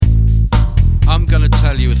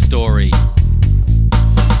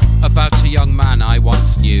man I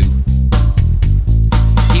once knew.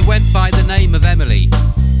 He went by the name of Emily,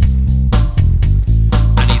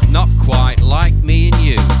 and he's not quite like me and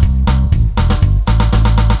you.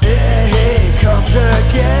 Here he comes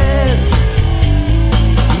again,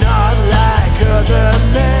 not like other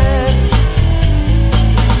men.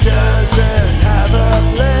 Doesn't have a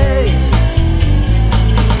place,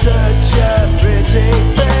 such a pretty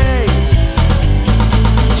face,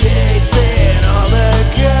 chasing all the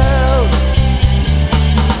girls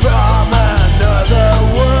from another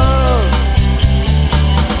world,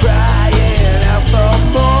 crying out for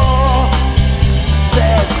more,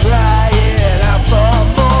 said crying out for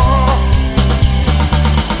more,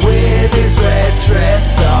 with his red dress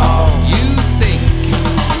on. You think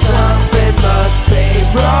Something must be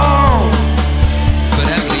wrong, but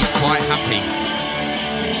Emily's quite happy.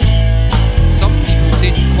 Some people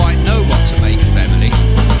didn't quite know what to make of Emily.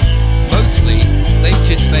 Mostly, they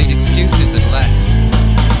just made excuses and left.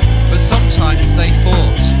 But sometimes they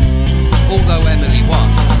fought, although Emily won,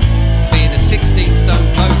 being a 16-stone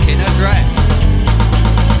bloke in a dress.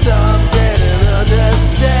 some didn't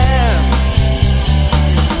understand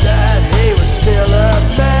that he was still a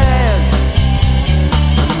man,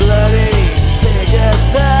 bloody big at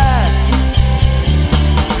that,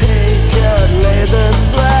 he could lay them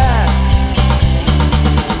flat,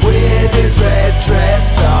 with his red dress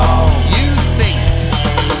on. You think,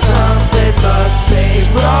 Something must be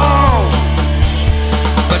wrong,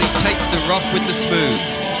 but he takes the rough with the smooth.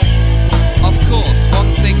 Of course,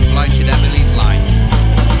 one thing blighted Emily's life,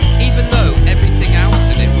 even though everything else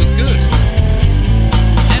in it was good.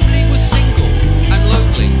 Emily was single and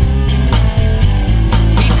lonely.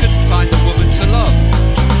 He couldn't find a woman to love.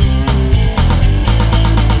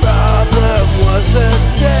 problem was the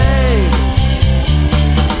same,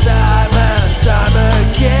 time and time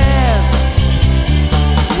again.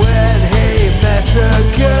 When he met a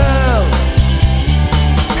girl,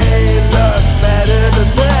 he looked better than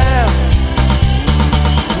them,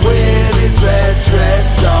 with his red dress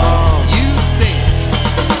on. You think,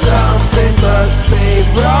 Something must be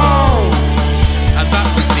wrong, and that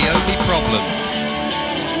was the only problem.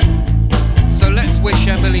 So let's wish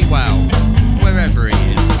Emily well, wherever he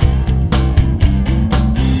is.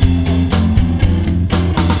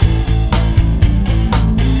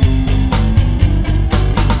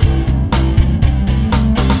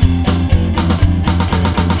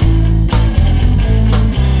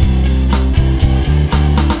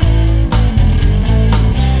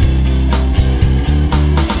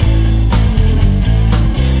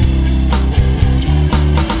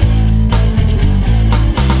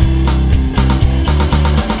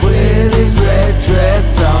 with his red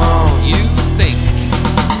dress on. You think,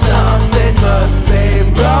 Something must be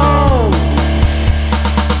wrong,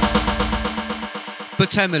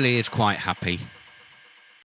 but Emily is quite happy.